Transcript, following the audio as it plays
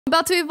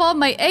About to evolve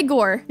my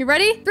Egor. You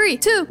ready? 3,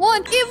 2,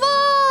 1,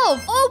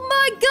 evolve! Oh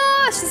my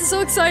gosh, this is so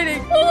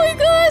exciting. Oh my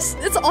gosh,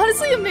 it's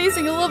honestly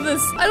amazing. I love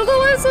this. I don't know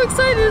why I'm so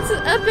excited. It's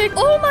epic.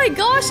 Oh my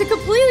gosh, it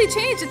completely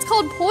changed. It's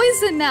called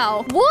Poison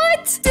now.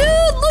 What? Dude,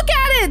 look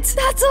at it.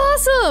 That's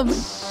awesome.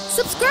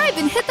 Subscribe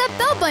and hit that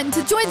bell button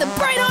to join the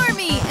Bright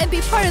Army and be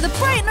part of the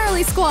Bright and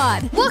Early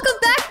Squad. Welcome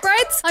back,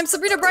 Brights. I'm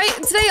TeraBrite,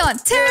 and today on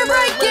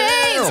TeraBrite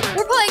Games,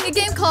 we're playing a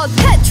game called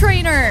Pet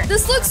Trainer.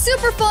 This looks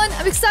super fun.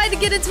 I'm excited to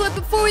get into it.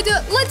 Before we do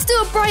it, let's do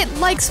a bright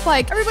like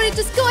spike. Everybody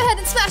just go ahead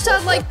and smash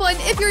that like button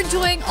if you're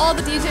enjoying all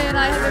the DJ and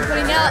I have been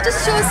putting out.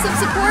 Just show us some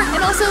support,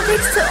 and also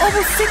thanks to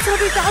over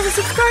 600,000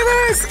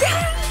 subscribers.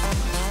 Yeah!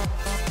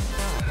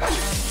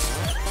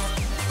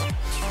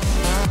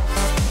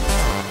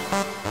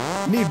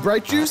 Need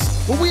Bright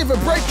Juice? Well, we have a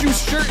Bright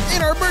Juice shirt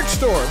in our merch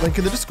store. Link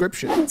in the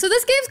description. So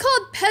this game's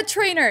called Pet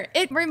Trainer.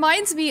 It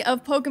reminds me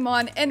of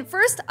Pokemon. And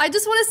first, I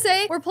just want to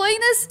say we're playing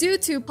this due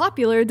to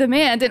popular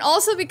demand. And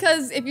also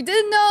because if you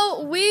didn't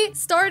know, we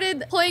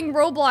started playing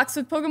Roblox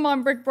with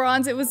Pokemon Brick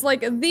Bronze. It was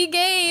like the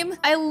game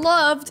I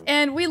loved.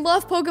 And we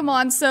love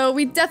Pokemon. So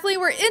we definitely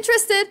were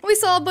interested. We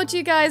saw a bunch of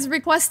you guys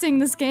requesting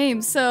this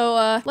game.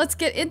 So let's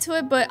get into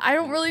it. But I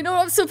don't really know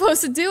what I'm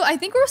supposed to do. I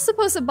think we're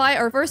supposed to buy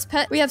our first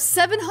pet. We have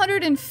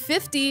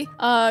 750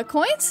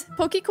 coins?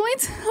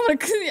 Pokecoins?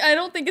 I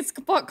don't think it's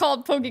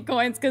called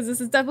Pokecoins because this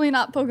is definitely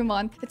not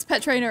Pokemon. It's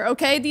Pet Trainer,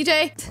 okay,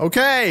 DJ?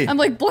 Okay. I'm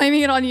like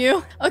blaming it on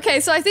you. Okay,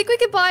 so I think we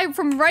could buy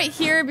from right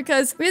here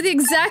because we have the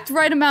exact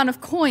right amount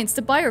of coins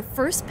to buy our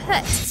first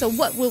pet. So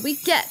what will we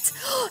get?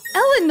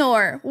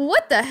 Eleanor!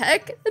 What the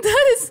heck?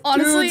 That is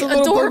honestly Dude, it's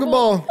a adorable.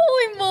 Pokeball.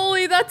 Holy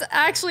moly, that's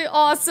actually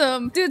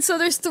awesome. Dude, so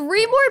there's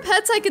 3 more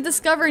pets I could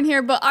discover in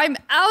here, but I'm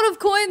out of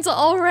coins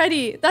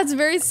already. That's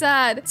very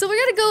sad. So we're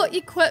gonna go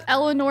equip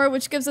Eleanor,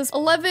 which gives us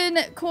 11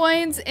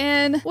 coins.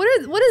 And what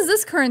is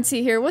this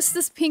currency here? What's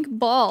this pink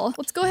ball?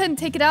 Let's go ahead and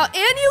take it out. And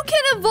you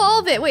can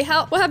evolve it. Wait,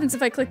 what happens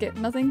if I click it?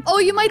 Nothing? Oh,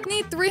 you might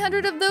need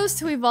 300 of those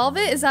to evolve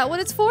it. Is that what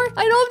it's for?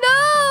 I don't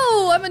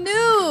know. I'm a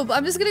noob.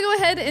 I'm just gonna go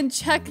ahead and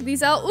check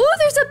these out. Ooh,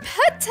 there's a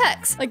pet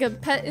text. Like a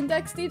pet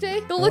index,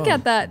 DJ. Go look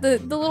at that. The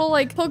little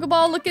like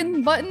Pokeball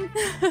looking button.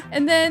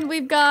 And then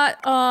we've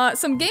got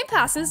some game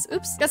passes.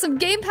 Oops. Got some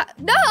game pass.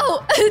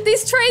 No!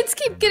 These trades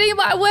keep getting in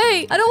my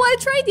way. I don't want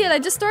to trade yet. I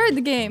just started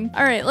the game.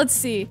 All right, let's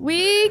see.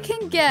 We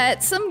can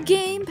get some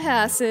game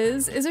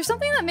passes. Is there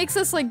something that makes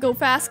us like go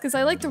fast? Because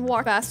I like to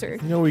walk faster.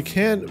 You know, we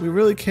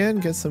really can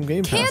get some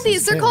game passes.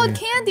 Candies. They're called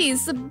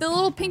candies. The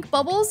little pink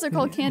bubbles. They're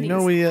called candies. You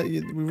know, we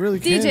really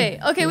can.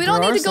 DJ. Okay, we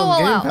don't need to go all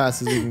game out.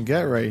 passes you can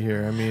get right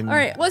here. I mean. All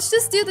right, let's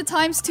just do the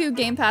 ×2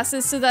 game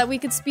passes so that we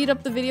could speed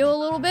up the video a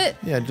little bit.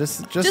 Yeah, just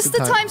the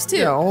 ×2.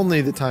 Yeah,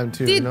 only the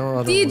 ×2.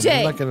 No,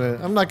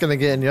 DJ. I'm not gonna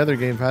get any other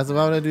game passes.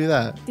 Why would I do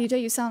that?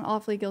 DJ, you sound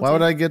awfully guilty. Why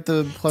would I get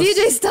the plus?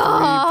 DJ,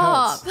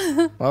 stop.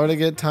 Why would I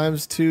get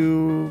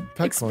 ×2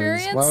 pet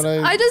experience? coins? Why would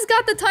I just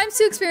got the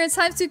 ×2 experience,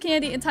 ×2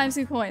 candy, and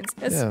 ×2 coins.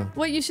 That's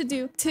what you should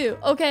do too.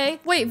 Okay.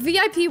 Wait,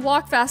 VIP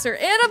walk faster,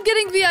 and I'm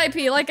getting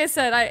VIP. Like I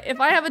said, if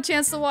I have a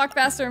chance to walk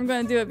faster, I'm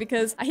going to do it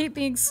because I hate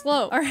being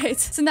slow. All right.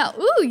 So now,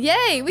 ooh,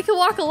 yay, we can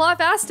walk a lot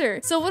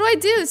faster. So what do I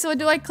do? So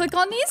do I click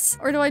on these,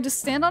 or do I just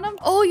stand on them?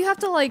 Oh, you have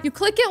to you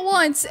click it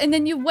once, and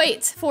then you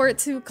wait for it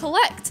to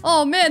collect.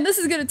 Oh man, this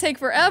is gonna take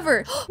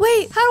forever.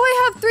 Wait, how do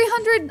I have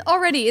 300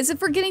 already? Is it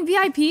for getting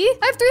VIP? I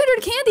have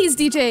 300 candies,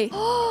 DJ.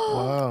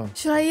 Wow.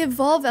 Should I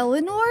evolve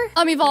Eleanor?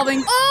 I'm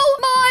evolving. Oh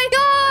my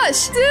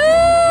gosh,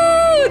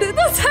 dude!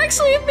 That's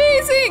actually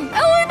amazing!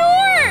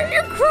 Eleanor!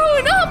 You're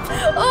growing up!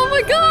 Oh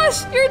my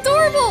gosh, you're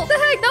adorable! What the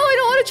heck? No, I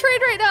don't want to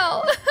trade right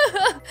now.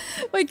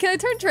 Wait, can I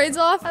turn trades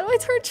off? How do I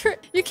turn trade?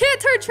 You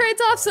can't turn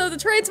trades off, so the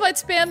trades might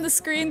spam the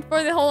screen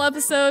for the whole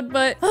episode,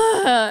 but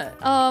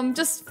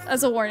just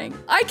as a warning.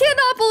 I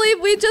cannot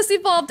believe we just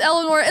evolved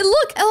Eleanor. And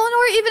look,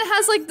 Eleanor even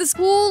has like this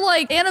cool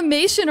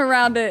animation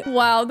around it.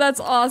 Wow, that's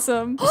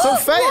awesome. So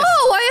fast!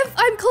 Whoa,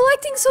 I'm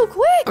collecting so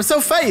quick. I'm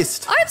so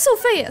fast. I'm so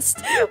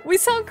fast. We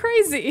sound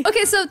crazy.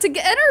 Okay, so to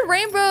enter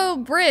Rainbow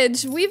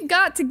Bridge, we've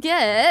got to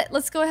get,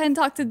 let's go ahead and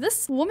talk to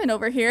this woman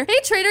over here. Hey,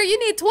 trader, you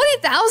need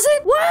 20,000?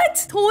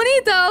 What?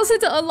 20,000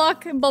 to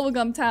unlock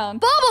Bubblegum Town.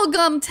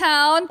 Bubblegum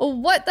Town?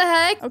 What the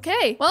heck?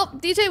 Okay, well,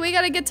 DJ, we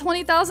gotta get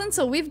 20,000,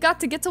 so we've got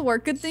to get to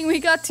work. Good thing we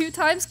got 2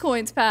 times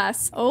coins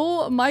pass.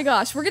 Oh my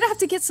gosh, we're gonna have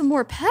to get some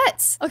more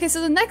pets. Okay,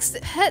 so the next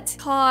pet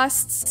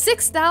costs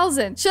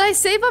 6,000. Should I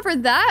save up for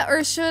that,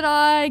 or should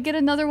I get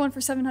another one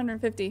for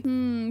 750?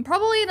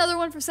 Probably another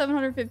one for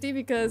 750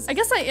 because I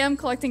guess I am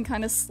collecting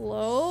kind of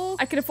slow.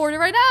 I can afford it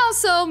right now,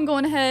 so I'm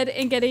going ahead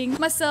and getting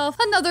myself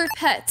another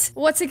pet.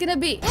 What's it gonna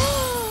be?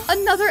 A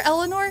Another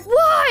Eleanor?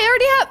 Why? I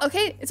already have.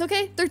 Okay, it's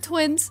okay. They're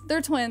twins.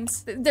 They're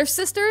twins. They're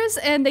sisters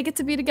and they get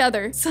to be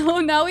together. So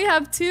now we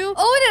have 2.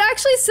 Oh, and it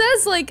actually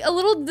says like a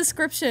little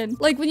description.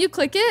 Like when you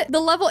click it,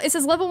 it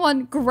says level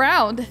 1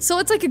 ground. So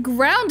it's like a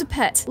ground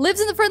pet. Lives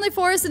in the friendly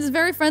forest and is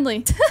very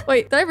friendly.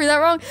 Wait, did I read that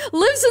wrong? It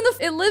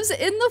lives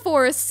in the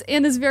forests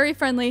and is very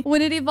friendly.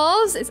 When it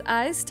evolves, its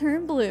eyes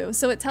turn blue.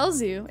 So it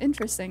tells you.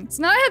 Interesting.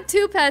 So now I have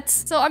 2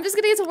 pets. So I'm just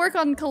gonna get to work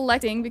on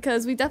collecting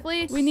because we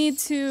need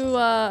to,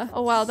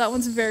 oh wow, that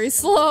one's very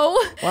slow.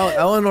 Wow,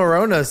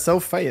 Eleanorona is so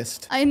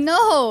fast. I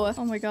know.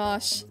 Oh my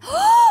gosh.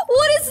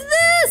 What is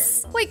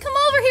this? Wait, come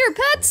over here,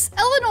 pets.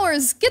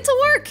 Eleanor's, get to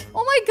work.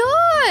 Oh my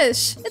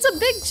gosh. It's a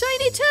big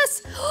shiny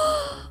chest.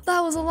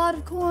 That was a lot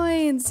of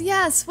coins.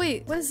 Yes,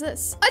 wait, what is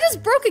this? I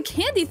just broke a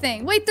candy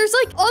thing. Wait, there's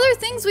like other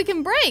things we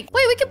can break.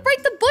 Wait, we can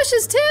break the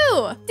bushes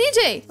too.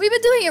 DJ, we've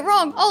been doing it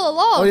wrong all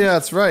along. Oh yeah,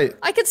 that's right.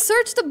 I could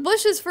search the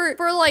bushes for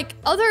like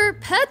other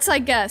pets, I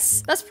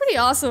guess. That's pretty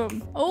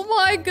awesome. Oh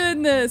my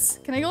goodness.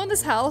 Can I go in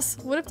this house?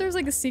 What if there's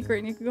like a secret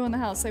and you could go in the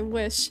house? I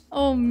wish.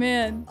 Oh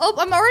man. Oh,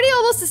 I'm already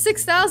almost to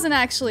 6,000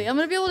 actually. I'm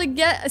gonna be able to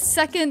get the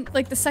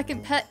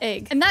second pet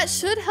egg. And that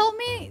should help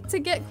me to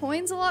get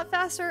coins a lot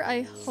faster,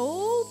 I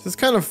hope. It's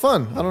kind of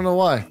fun. I don't know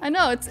why. I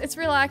know, it's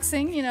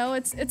relaxing, you know,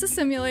 it's a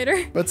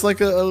simulator. But it's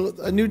like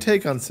a new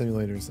take on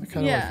simulators. I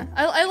kind of like it.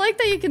 I like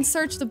that you can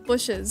search the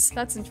bushes.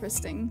 That's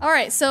interesting. All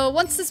right, so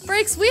once this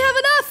breaks, we have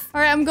enough.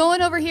 All right, I'm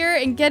going over here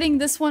and getting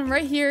this one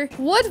right here.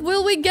 What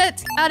will we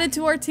get added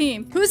to our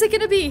team? Who's it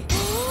gonna be?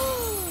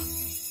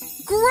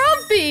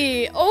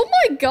 Grumpy! Oh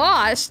my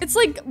gosh. It's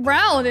like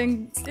round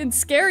and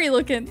scary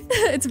looking.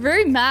 It's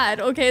very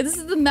mad. Okay, this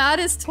is the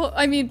maddest pet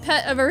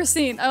I've ever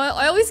seen.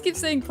 I always keep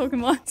saying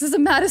Pokemon. This is the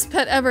maddest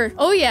pet ever.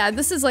 Oh yeah,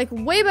 this is like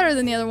way better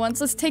than the other ones.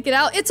 Let's take it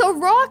out. It's a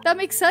rock. That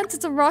makes sense.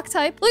 It's a rock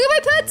type. Look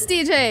at my pets,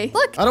 DJ.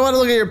 Look. I don't want to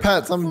look at your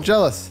pets. I'm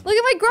jealous. Look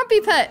at my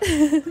grumpy pet.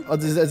 Oh,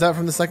 is that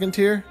from the second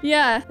tier?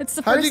 Yeah, it's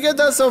the first. How did you get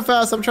that so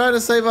fast? I'm trying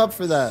to save up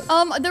for that.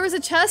 There was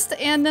a chest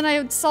and then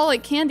I saw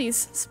like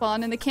candies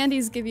spawn and the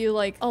candies give you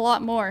like a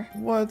lot more.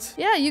 What?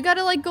 Yeah, you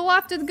gotta like go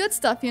after the good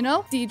stuff, you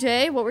know?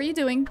 DJ, what were you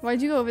doing?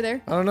 Why'd you go over there?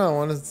 I don't know. I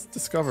want to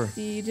discover.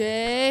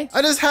 DJ.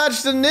 I just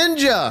hatched a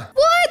ninja.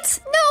 What?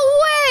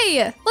 No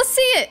way. Let's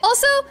see it.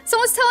 Also,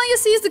 someone's telling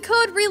us to use the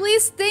code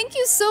release. Thank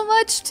you so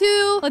much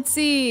to, let's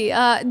see,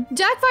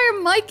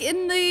 Jackfire Mike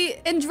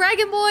and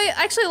Dragon Boy.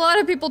 Actually, a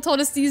lot of people told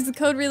us to use the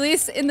code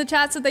release in the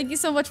chat, so thank you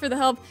so much for the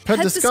help.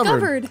 Pet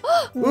discovered.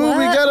 Ooh,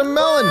 we got a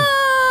melon.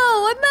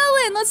 Wow, a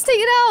melon. Let's take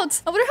it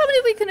out. I wonder how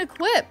many we can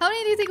equip. How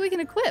many do you think we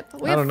can equip?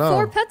 We have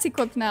 4 pets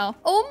equipped now.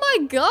 Oh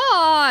my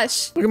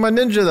gosh. Look at my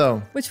ninja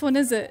though. Which one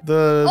is it?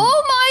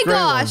 Oh my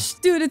gosh.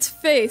 Dude, its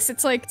face.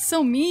 It's like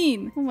so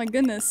mean. Oh my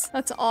goodness.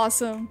 That's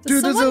awesome.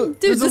 There's a little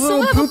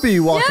poopy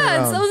walking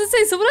around. Yeah, I was gonna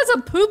say, someone has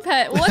a poop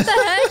pet. What the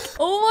heck?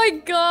 Oh my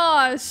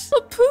gosh.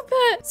 A poop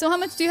pet. So how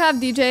much do you have,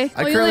 DJ?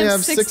 I currently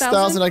have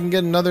 6,000. I can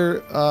get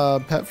another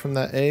pet from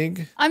that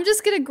egg. I'm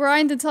just gonna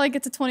grind until I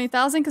get to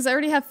 20,000 because I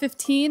already have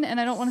 15 and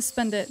I don't want to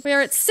spend it. We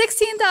are at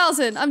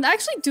 16,000. I'm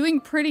actually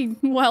doing pretty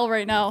well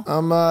right now.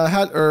 I'm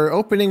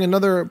opening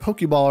another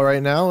Pokeball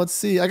right now. Let's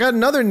see. I got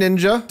another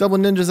ninja. Double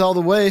ninjas all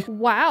the way.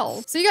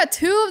 Wow. So you got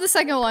 2 of the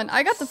second one.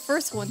 I got the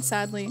first one,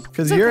 sadly.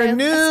 Because you're a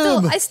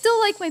noob. I still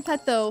like my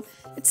pet though.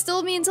 It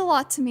still means a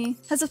lot to me.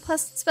 Has a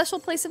special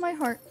place in my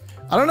heart.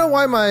 I don't know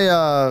why my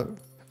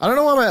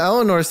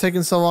Eleanor is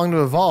taking so long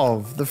to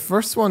evolve. The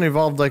first one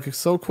evolved like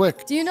so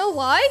quick. Do you know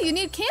why? You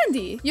need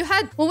candy.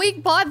 When we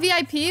bought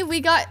VIP, we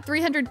got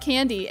 300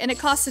 candy and it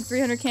costed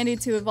 300 candy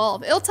to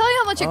evolve. It'll tell you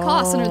how much it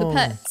costs under the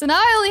pet. So now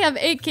I only have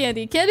 8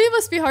 candy. Candy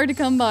must be hard to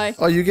come by.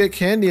 Oh, you get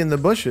candy in the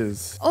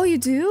bushes. Oh, you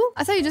do?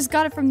 I thought you just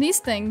got it from these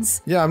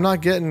things. Yeah, I'm not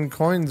getting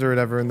coins or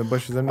whatever in the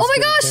bushes. I'm just oh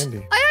my gosh!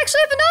 Candy. I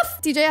actually have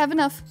enough. DJ, I have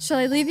enough. Shall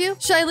I leave you?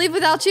 Should I leave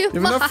without you?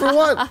 You have enough for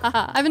what?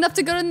 I have enough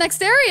to go to the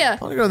next area.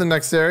 I want to go to the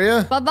next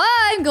area.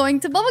 Bye-bye. I'm going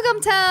to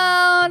Bubblegum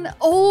Town.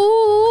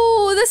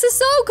 Oh, this is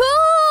so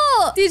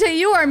cool. DJ,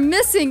 you are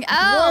missing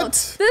out.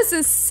 What? This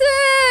is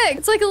sick.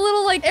 It's like a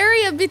little like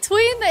area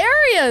between the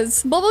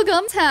areas.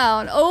 Bubblegum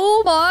Town.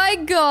 Oh my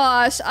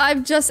gosh.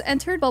 I've just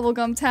entered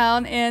Bubblegum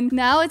Town and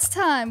now it's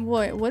time.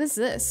 Wait, what is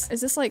this?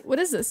 Is this like, what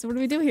is this? What do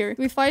we do here?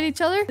 Do we fight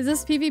each other? Is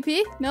this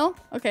PvP? No?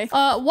 Okay.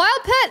 Wild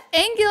pet,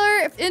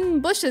 angular in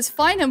bushes.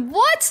 Find him.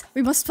 What?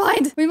 We must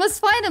find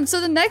him.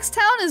 So the next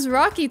town is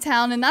Rocky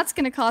Town and that's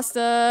gonna cost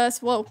us,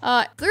 whoa,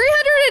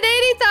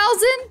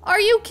 380,000? Are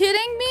you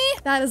kidding me?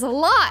 That is a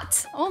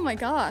lot. Oh my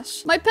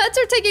gosh. My pets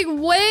are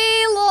taking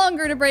way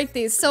longer to break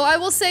these. So I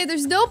will say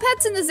there's no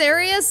pets in this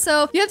area.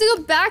 So you have to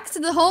go back to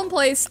the home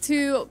place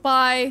to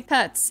buy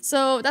pets.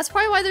 So that's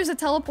probably why there's a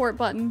teleport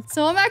button.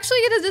 So I'm actually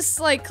gonna just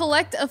like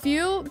collect a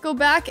few, go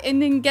back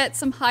and then get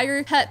some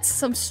higher pets,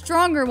 some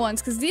stronger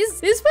ones. Cause these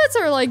pets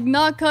are like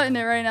not cutting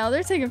it right now. now.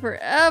 They're taking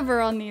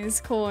forever on these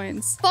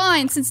coins.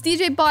 Fine, since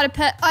DJ bought a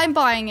pet, I'm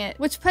buying it.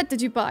 Which pet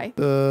did you buy?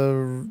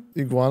 The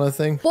iguana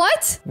thing.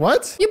 What?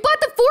 What? You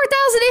bought the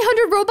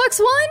 4,800 Robux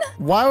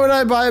one? Why would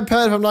I buy a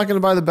pet if I'm not going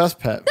to buy the best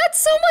pet?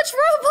 That's so much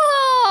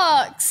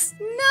Robux!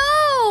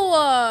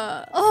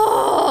 No!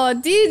 Oh,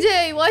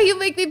 DJ, why you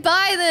make me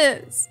buy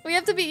this? We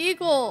have to be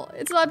equal.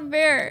 It's not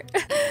fair.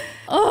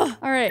 Oh,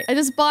 all right. I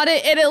just bought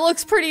it and it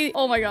looks pretty.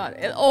 Oh my God.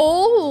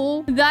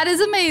 Oh, that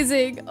is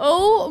amazing.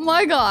 Oh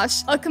my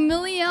gosh. A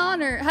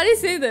chameleoner. How do you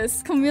say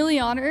this?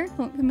 Chameleoner?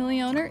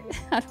 Chameleoner?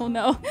 I don't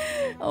know.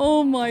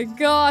 Oh my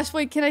gosh.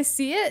 Wait, can I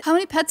see it? How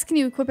many pets can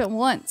you equip at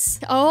once?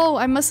 Oh,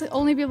 I must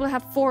only be able to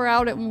have 4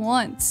 out at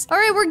once. All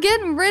right, we're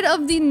getting rid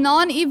of the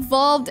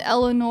non-evolved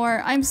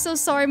Eleanor. I'm so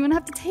sorry. I'm gonna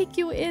have to take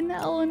you in,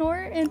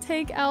 Eleanor, and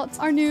take out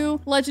our new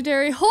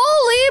legendary.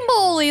 Holy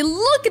moly,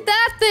 look at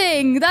that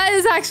thing. That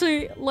is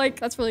actually, like,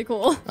 that's really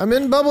cool. I'm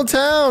in Bubble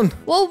Town.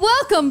 Well,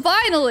 welcome,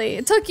 finally.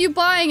 It took you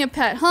buying a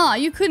pet, huh?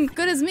 You couldn't,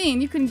 good as me,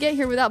 and you couldn't get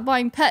here without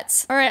buying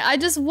pets. All right, I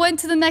just went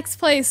to the next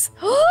place.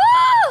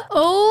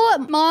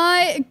 Oh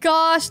my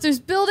gosh, there's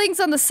buildings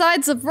on the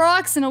sides of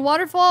rocks and a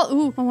waterfall.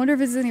 Ooh, I wonder if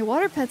there's any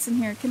water pets in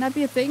here. Can that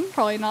be a thing?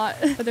 Probably not,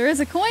 but there is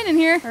a coin in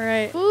here. All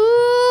right.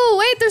 Ooh,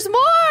 wait, there's more.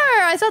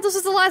 I thought this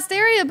was the last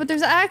area, but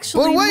there's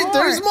actually But wait, more.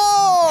 there's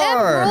more.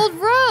 Emerald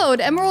Road.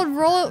 Emerald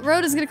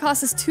Road is gonna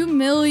cost us 2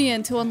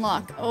 million to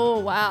unlock. Oh,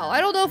 wow.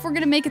 I don't know if we're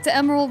gonna make it to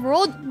Emerald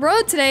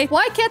Road today.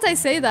 Why can't I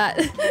say that?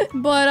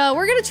 But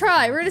we're gonna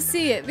try. We're gonna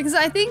see it because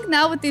I think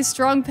now with these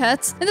strong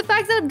pets and the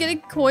fact that I'm getting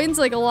coins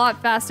like a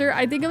lot faster,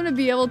 I think I'm gonna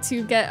be able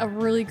to get a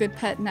really good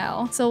pet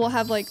now. So we'll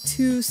have like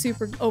 2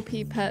 super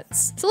OP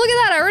pets. So look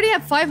at that. I already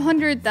have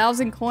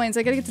 500,000 coins.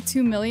 I gotta get to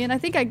 2 million. I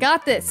think I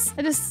got this.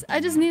 I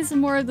just need some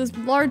more of those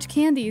large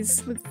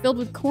candies filled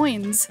with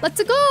coins.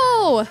 Let's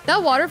go.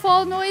 That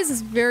waterfall noise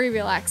is very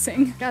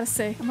relaxing. Gotta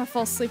say, I'm gonna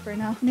fall asleep right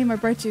now. I need my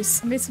bright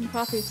juice. I made some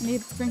coffee. I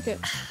need to drink it.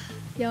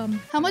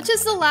 Yum. How much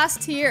is the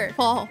last tier?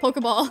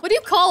 Pokeball. What do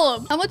you call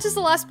them? How much is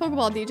the last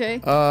Pokeball,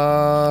 DJ?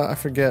 I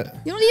forget.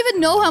 You don't even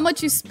know how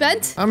much you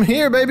spent? I'm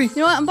here, baby. You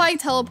know what? I'm buying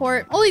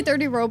teleport. Only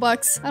 30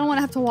 Robux. I don't want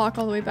to have to walk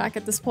all the way back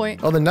at this point.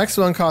 Oh, the next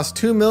one costs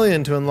 2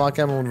 million to unlock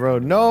Emerald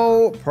Road.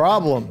 No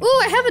problem. Ooh,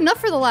 I have enough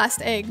for the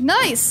last egg.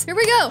 Nice. Here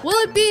we go.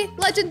 Will it be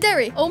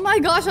legendary? Oh my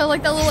gosh, I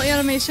like that little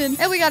animation.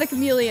 And we got a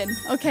chameleon.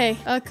 Okay,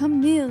 a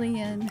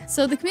chameleon.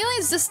 So the chameleon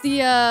is just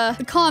the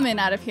common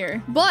out of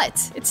here,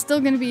 but it's still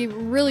gonna be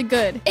really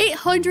good.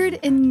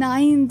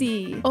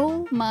 890.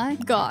 Oh my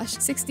gosh.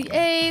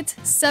 68,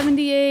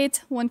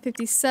 78,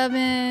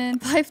 157,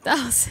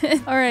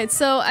 5,000. All right,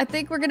 so I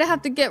think we're gonna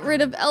have to get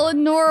rid of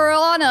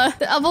Eleanorana,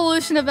 the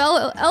evolution of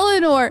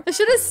Eleanor. I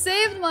should have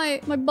saved my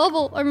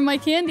bubble or my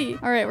candy.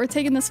 All right, we're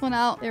taking this one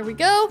out. There we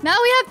go. Now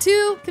we have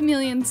 2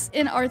 chameleons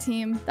in our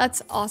team.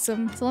 That's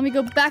awesome. So let me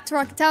go back to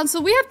Rocket Town.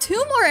 So we have 2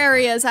 more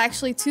areas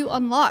actually to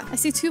unlock. I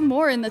see 2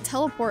 more in the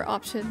teleport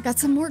option. Got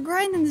some more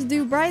grinding to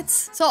do,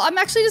 Brights. So I'm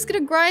actually just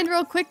gonna grind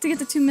real quick to get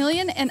to 2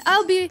 million and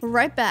I'll be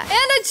right back. And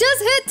I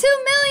just hit 2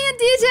 million,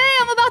 DJ.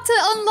 I'm about to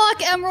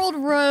unlock Emerald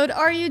Road.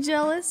 Are you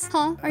jealous?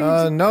 Huh? Are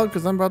you No,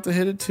 because I'm about to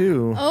hit it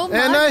too. Oh my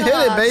And I hit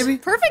it, gosh. baby.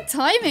 Perfect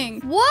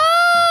timing.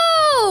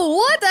 Whoa!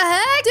 What the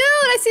heck? Dude,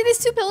 I see these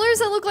 2 pillars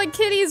that look like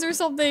kitties or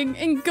something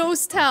in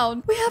Ghost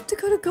Town. We have to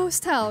go to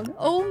Ghost Town.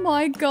 Oh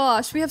my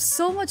gosh. We have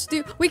so much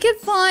to do. We can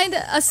find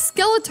a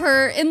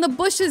Skeletor in the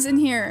bushes in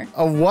here.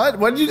 A what?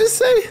 What did you just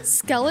say?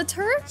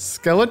 Skeletor?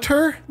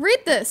 Skeletor?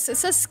 Read this. It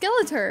says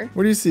Skeletor.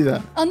 Where do you see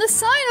that? On the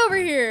sign over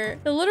here.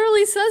 It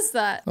literally says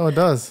that. Oh, it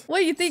does.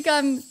 What, you think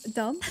I'm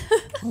dumb?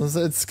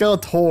 It's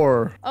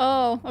Skeletor,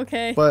 Oh,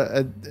 okay.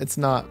 but it's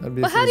not. That'd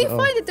be But how do you oh.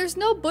 find it? There's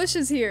no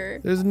bushes here.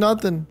 There's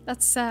nothing.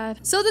 That's sad.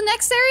 So the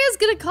next area is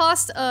gonna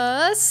cost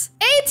us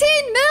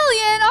 18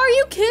 million. Are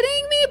you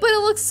kidding me? But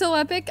it looks so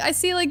epic. I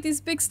see like these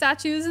big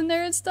statues in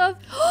there and stuff.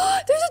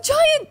 There's a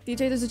giant,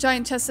 DJ, there's a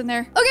giant chest in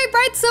there. Okay,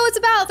 Bright, so it's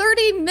about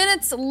 30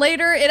 minutes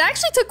later. It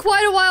actually took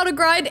quite a while to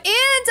grind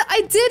and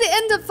I did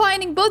end up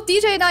finding, both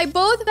DJ and I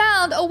both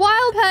found a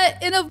wild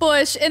pet in a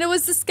bush and it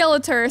was the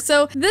Skeletor.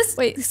 So this,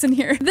 wait, listen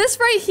here. This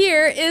right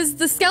here is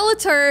the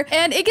Skeletor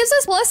and it gives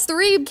us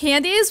 +3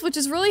 candies, which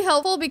is really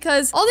helpful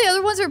because all the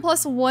other ones are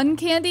 +1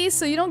 candy.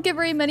 So you don't get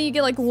very many, you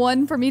get like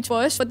 1 from each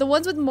bush, but the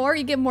ones with more,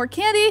 you get more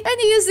candy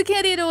and you use the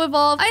candy to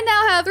evolve. I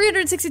now have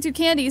 362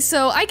 candies,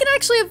 so I can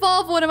actually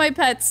evolve one of my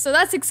pets. So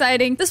that's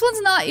exciting. This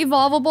one's not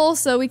evolvable,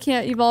 so we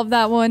can't evolve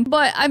that one,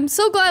 but I'm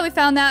so glad we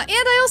found that. And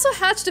I also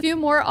hatched a few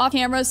more off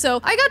camera. So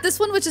I got this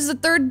one, which is the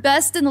 3rd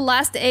best in the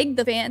last egg,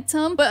 the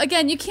Phantom. But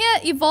again, you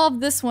can't evolve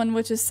this one,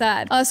 which is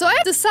sad. So I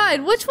have to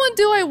decide which one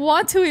do I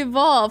want to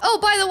evolve. Oh,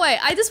 by the way,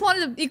 I just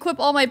wanted to equip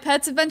all my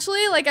pets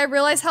eventually. Like I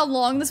realized how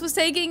long this was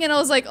taking and I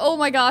was like, oh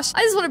my gosh,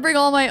 I just want to bring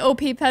all my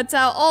OP pets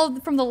out, all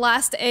from the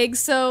last egg.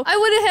 So I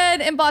went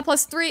ahead and bought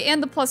 +3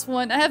 and the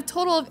 +1. I have a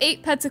total of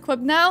 8 pets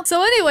equipped now.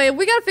 So anyway,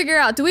 we gotta figure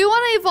out, do we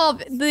want to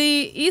evolve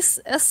the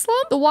Islam,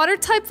 the water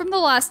type from the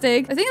last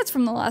egg? I think it's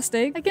from the last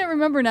egg. I can't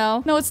remember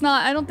now. No, it's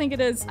not. I don't think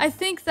it is. I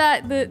think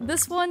that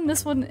this one,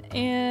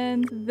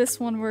 and this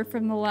one were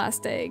from the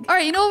last egg. All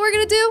right, you know what we're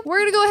gonna do? We're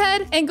gonna go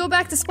ahead and go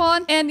back to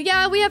spawn. And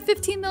yeah, we have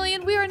 15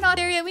 million. We are not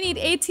there yet. We need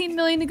 18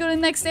 million to go to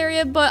the next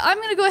area, but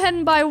I'm gonna go ahead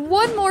and buy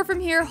one more from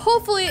here.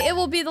 Hopefully it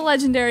will be the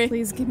legendary.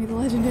 Please give me the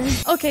legendary.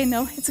 Okay,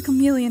 no, it's a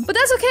chameleon, but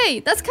that's okay.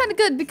 That's kind of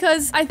good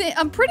because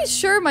I'm pretty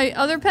sure my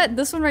other pet,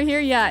 this one right here,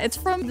 yeah, it's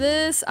from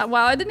this.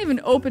 Wow, I didn't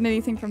even open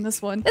anything from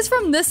this one. It's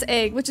from this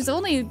egg, which is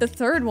only the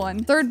third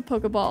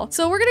Pokeball.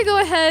 So we're gonna go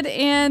ahead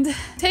and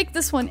take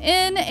this one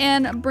in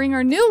and bring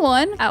our new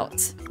one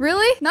out.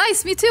 Really?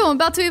 Nice, me too. I'm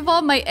about to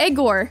evolve my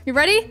Egor. You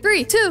ready?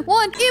 3, 2,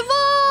 1,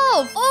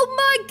 evolve! Oh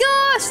my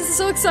gosh, this is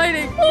so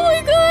exciting. Oh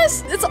my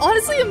gosh, it's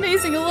honestly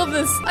amazing. I love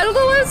this. I don't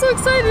know why I'm so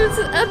excited. It's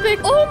epic.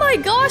 Oh my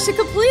gosh, it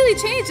completely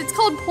changed. It's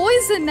called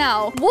Poison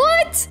now.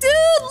 What? Dude,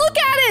 look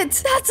at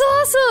it. That's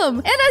awesome.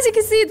 And as you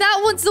can see,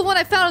 that one's the one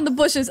I found in the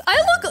bushes. I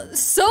look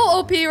so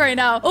OP right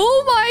now.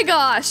 Oh my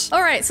gosh.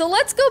 All right, so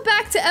let's go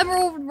back to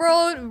Emerald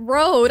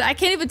Road. I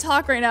can't even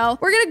talk right now.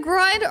 We're gonna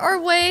grind our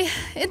way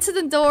into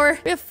the door.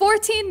 We have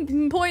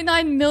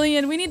 14.9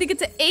 million. We need to get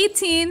to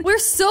 18. We're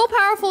so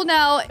powerful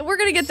now. We're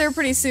gonna get there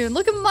pretty soon.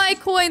 Look at my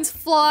coins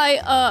fly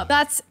up.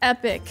 That's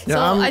epic. Yeah,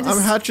 so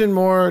I'm hatching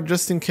more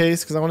just in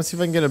case because I want to see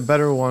if I can get a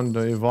better one to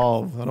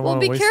evolve. I don't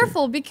want to waste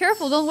it. Be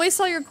careful. Don't waste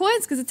all your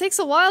coins because it takes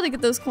a while to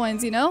get those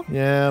coins, you know?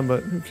 Yeah,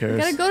 but who cares? We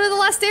gotta go to the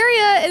last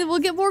area and we'll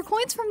get more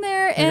coins from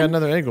there. I got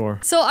another Egor.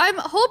 So I'm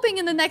hoping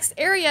in the next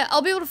area,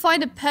 I'll be able to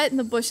find a pet in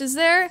the bushes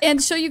there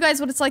and show you guys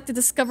what it's like to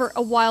discover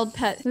a wild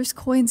pet. There's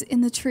coins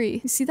in the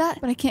tree. You see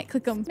that? But I can't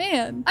click them.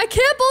 Man, I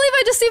can't believe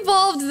I just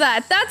evolved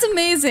that. That's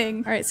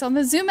amazing. All right, so I'm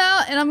gonna zoom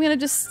out and I'm gonna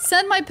just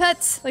send my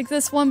pets like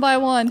this one by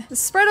one.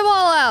 Just spread them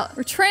all out.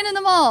 We're training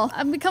them all.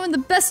 I'm becoming the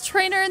best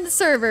trainer in the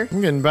server.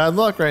 I'm getting bad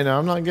luck right now.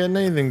 I'm not getting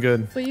anything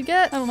good. What you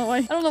get? I don't know why.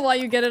 I don't know why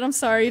you get it. I'm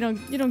sorry. You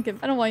don't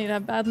give. I don't want you to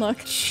have bad luck.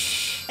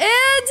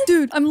 And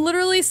dude, I'm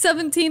literally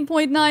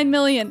 17.9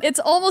 million. It's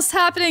almost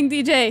happening,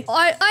 DJ.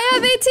 I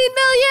have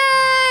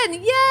 18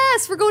 million.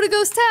 Yes, we're going to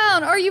Ghost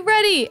Town. Are you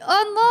ready?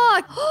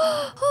 Unlock.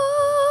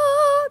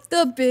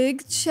 The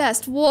big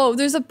chest. Whoa,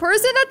 there's a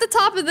person at the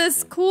top of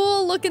this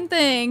cool looking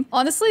thing.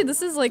 Honestly,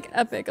 this is like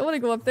epic. I want to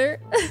go up there.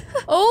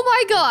 Oh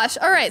my gosh.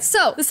 All right,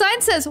 so the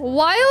sign says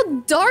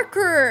wild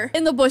darker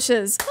in the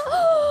bushes.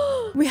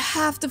 We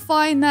have to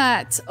find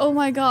that. Oh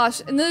my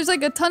gosh. And there's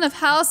like a ton of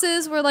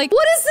houses. We're like,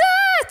 what is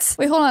that?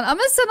 Wait, hold on. I'm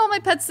gonna send all my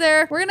pets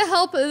there. We're gonna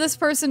help this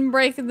person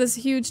break this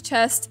huge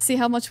chest, see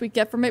how much we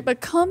get from it. But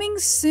coming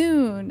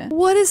soon.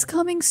 What is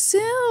coming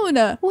soon?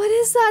 What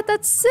is that?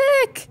 That's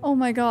sick. Oh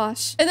my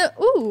gosh. And then,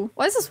 ooh,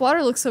 why does this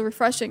water look so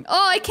refreshing?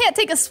 Oh, I can't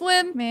take a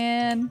swim.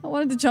 Man, I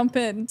wanted to jump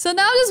in. So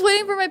now I'm just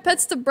waiting for my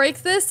pets to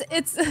break this.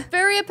 It's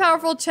very a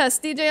powerful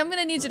chest. DJ, I'm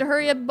gonna need you to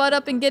hurry up, butt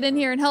up, and get in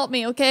here and help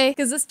me, okay?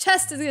 Because this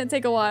chest is gonna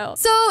take a while.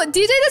 So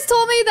DJ just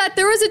told me that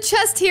there was a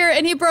chest here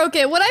and he broke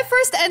it. When I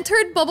first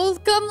entered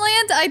Bubblegum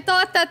Land, I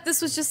thought that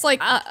this was just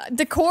like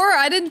decor.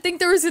 I didn't think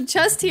there was a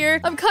chest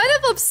here. I'm kind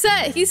of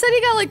upset. He said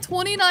he got like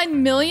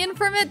 29 million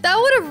from it. That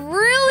would have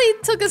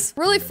really took us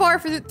really far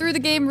through the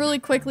game really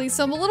quickly.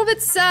 So I'm a little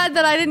bit sad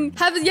that I didn't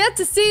have yet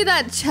to see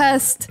that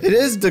chest. It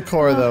is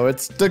decor though.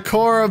 It's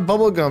decor of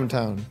Bubblegum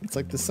Town. It's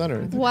like the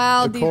center.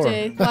 Wow, decor.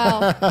 DJ.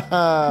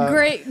 Wow.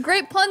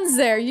 Great puns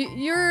there.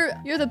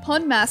 You're the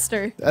pun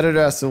master. The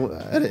editor has to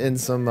edit in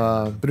some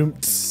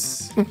broomts.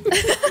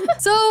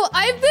 So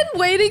I've been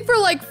waiting for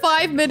like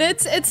 5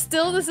 minutes and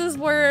still this is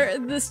where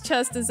this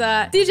chest is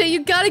at. DJ,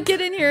 you gotta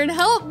get in here and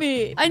help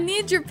me. I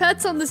need your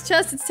pets on this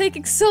chest. It's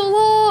taking so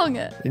long.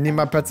 You need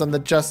my pets on the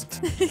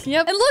chest.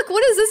 Yep. And look,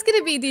 what is this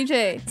gonna be,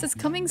 DJ? It says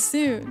coming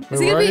soon. Wait,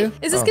 where are you?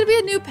 Is this gonna be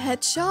a new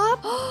pet shop?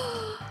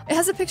 It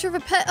has a picture of a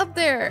pet up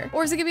there.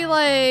 Or is it gonna be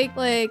like,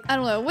 I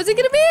don't know. What's it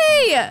gonna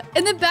be?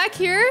 And then back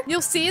here,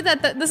 you'll see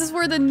that this is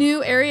where the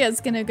new area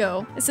is gonna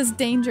go. It says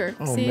danger.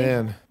 Oh, see?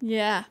 man.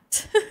 Yeah.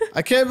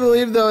 I can't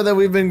believe though that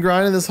we've been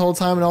grinding this whole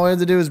time and all we had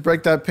to do is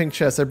break that pink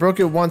chest. I broke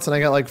it once and I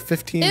got like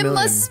 15 million. It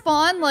must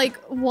spawn like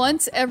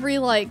once every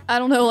like, I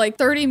don't know, like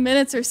 30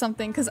 minutes or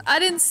something. Cause I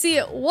didn't see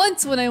it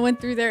once when I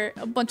went through there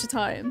a bunch of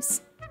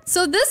times.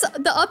 So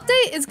the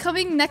update is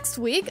coming next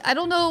week. I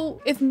don't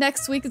know if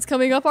next week is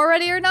coming up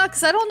already or not,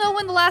 because I don't know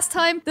when the last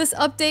time this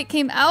update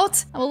came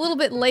out. I'm a little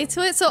bit late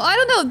to it, so I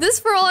don't know. This,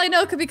 for all I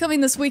know, could be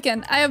coming this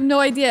weekend. I have no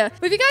idea.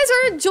 But if you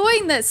guys are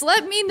enjoying this,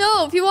 let me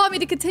know if you want me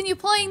to continue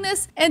playing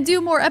this and do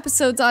more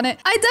episodes on it.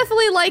 I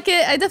definitely like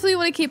it. I definitely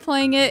want to keep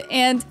playing it,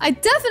 and I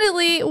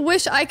definitely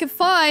wish I could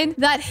find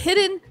that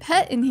hidden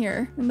pet in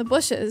here in the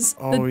bushes.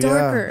 Oh, the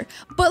darker.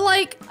 Yeah. But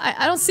like,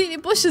 I don't see any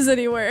bushes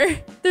anywhere.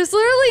 There's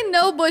literally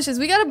no bushes.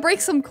 We gotta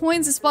break some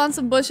coins to spawn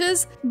some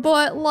bushes,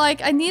 but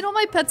like I need all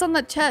my pets on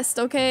that chest,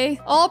 okay?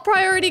 All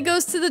priority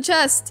goes to the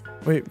chest.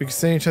 Wait, we can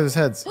stay in each other's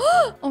heads.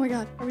 Oh my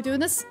god, are we doing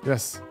this?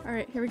 Yes. All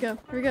right, here we go.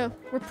 Here we go.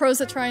 We're pros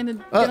at trying to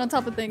get on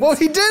top of things. Well,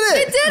 he did it.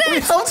 He did it. We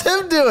helped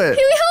him do it.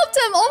 We helped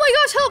him. Oh my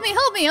gosh, help me,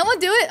 help me. I want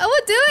to do it. I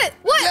want to do it.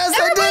 What? Yes,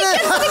 Everybody I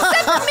did it. gets it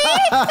except for me?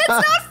 It's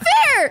not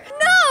fair.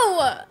 No.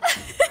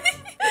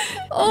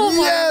 Oh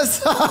my.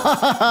 Yes.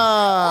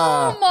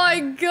 Oh my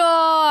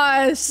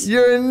gosh.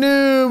 You're a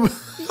noob.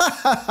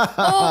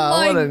 Oh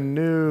my. What a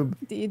noob.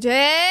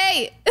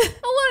 DJ. I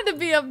wanted to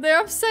be up there.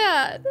 I'm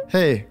sad.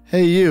 Hey,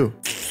 you.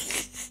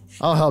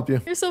 I'll help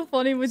you. You're so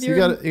funny with So your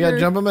you gotta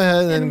jump on my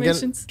head and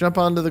animations. jump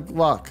onto the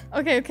lock.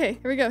 Okay. Here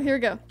we go. Here we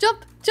go.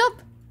 Jump.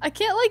 Jump. I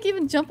can't like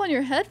even jump on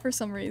your head for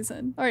some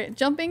reason. All right,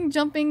 jumping.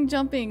 Oh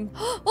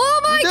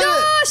my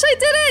gosh, I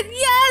did it.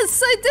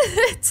 Yes, I did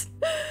it.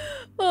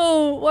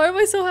 Oh, why am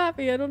I so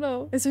happy? I don't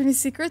know. Is there any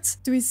secrets?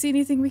 Do we see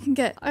anything we can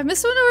get? I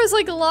missed when there was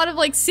like a lot of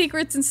like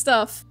secrets and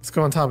stuff. Let's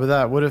go on top of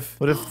that. What if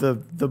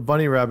the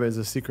bunny rabbit is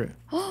a secret?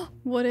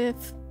 What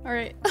if? All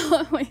right.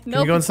 Wait, no.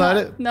 Can you go inside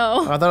it?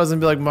 No. I thought it was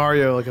gonna be like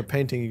Mario, like a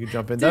painting you could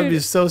jump in. That'd be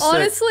so sick.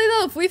 Honestly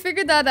though, if we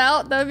figured that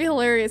out, that would be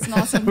hilarious and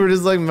awesome. We're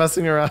just like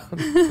messing around.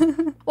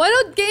 Why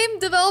don't game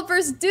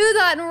developers do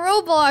that in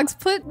Roblox?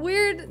 Put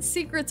weird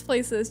secrets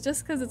places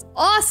just because it's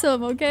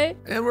awesome, okay?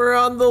 And we're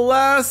on the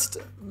last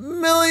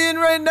million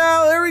right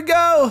now. There we go.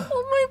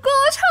 Oh my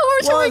gosh,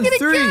 how much are we gonna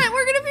 3, get?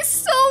 We're gonna be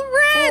so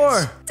rich!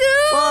 4, Dude!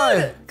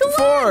 5, Come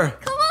 4, on!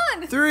 Come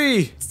on!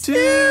 3, 2,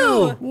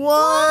 1. Whoa!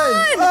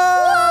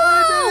 Oh,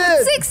 we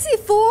did it.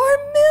 64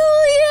 million!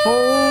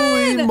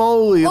 Holy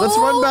moly. Let's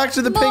run back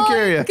to the pink my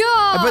area.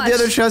 I bet the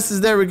other chest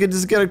is there. We could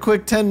just get a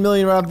quick 10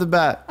 million right off the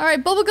bat. All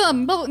right,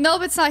 bubblegum.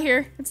 Nope, it's not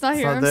here. It's not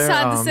here. not I'm there?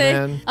 sad to Aw, say.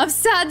 man. I'm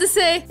sad to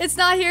say it's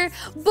not here.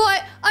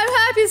 But I'm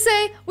happy to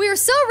say we are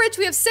so rich.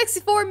 We have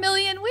 64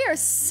 million. We are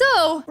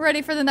so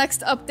ready for the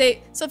next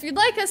update. So if you'd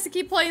like us to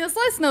keep playing this,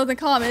 let us know in the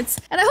comments.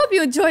 And I hope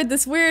you enjoyed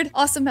this weird,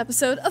 awesome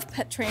episode of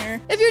Pet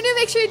Trainer. If you're new,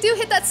 make sure you do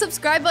hit that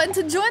subscribe button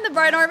to join the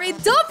Bright Army.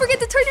 Don't forget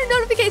to turn your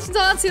notifications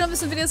on so you don't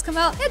miss when videos come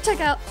out. And check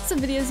out some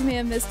videos you may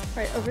have missed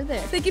right over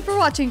there. Thank you for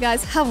watching,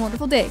 guys. Have a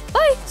wonderful day.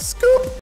 Bye. Scoop.